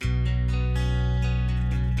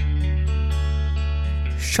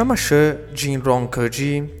什么是金融科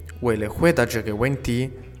技？为了回答这个问题，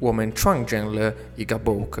我们创建了一个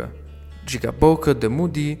博客。这个博客的目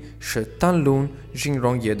的是谈论金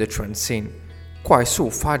融业的创新、快速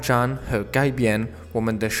发展和改变我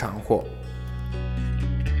们的生活。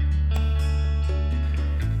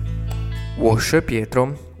我是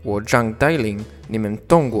Pietro， 我将带领你们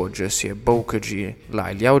通过这些博客集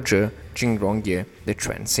来了解金融业的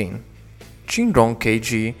创新。金融科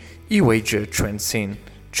技意味着创新，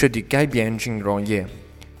彻底改变金融业。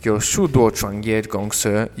有许多专业公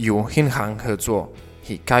司与银行合作，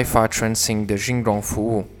以开发创新的金融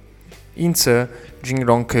服务。因此，金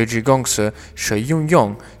融科技公司是运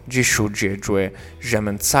用技术解决人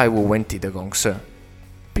们财务问题的公司。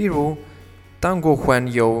比如，当我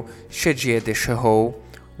环游世界的时候，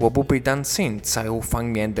我不必担心财务方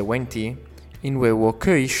面的问题，因为我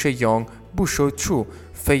可以使用不收取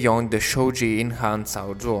费用的手机银行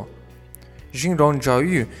操作。金融教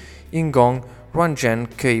育应用软件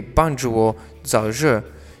可以帮助我早日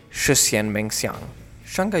实现梦想。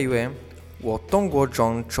上个月，我通过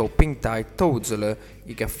众筹平台投资了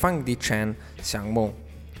一个房地产项目。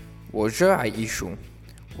我热爱艺术，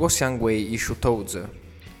我想为艺术投资。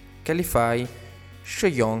Calify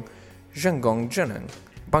使用人工智能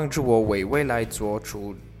帮助我为未来做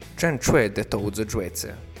出正确的投资决策。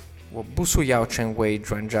我不需要成为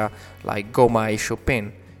专家来购买艺术品，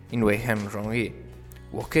因为很容易，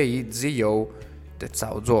我可以自由的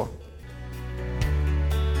操作。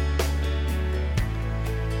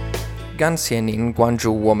感谢您关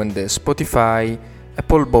注我们的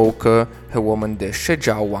Spotify、Apple 博客和我们的社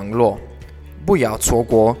交网络，不要错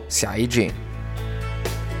过下一集。